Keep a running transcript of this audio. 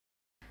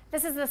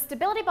This is the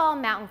Stability Ball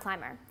Mountain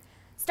Climber.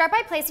 Start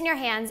by placing your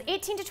hands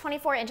 18 to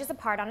 24 inches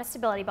apart on a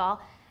stability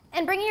ball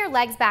and bringing your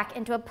legs back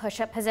into a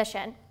push-up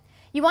position.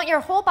 You want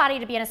your whole body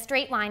to be in a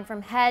straight line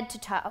from head to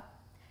toe.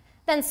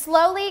 Then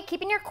slowly,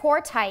 keeping your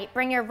core tight,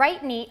 bring your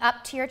right knee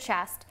up to your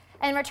chest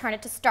and return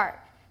it to start.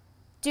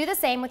 Do the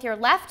same with your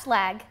left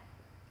leg,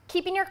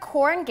 keeping your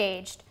core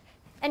engaged,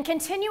 and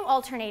continue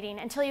alternating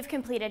until you've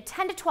completed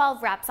 10 to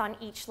 12 reps on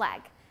each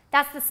leg.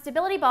 That's the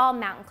Stability Ball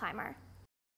Mountain Climber.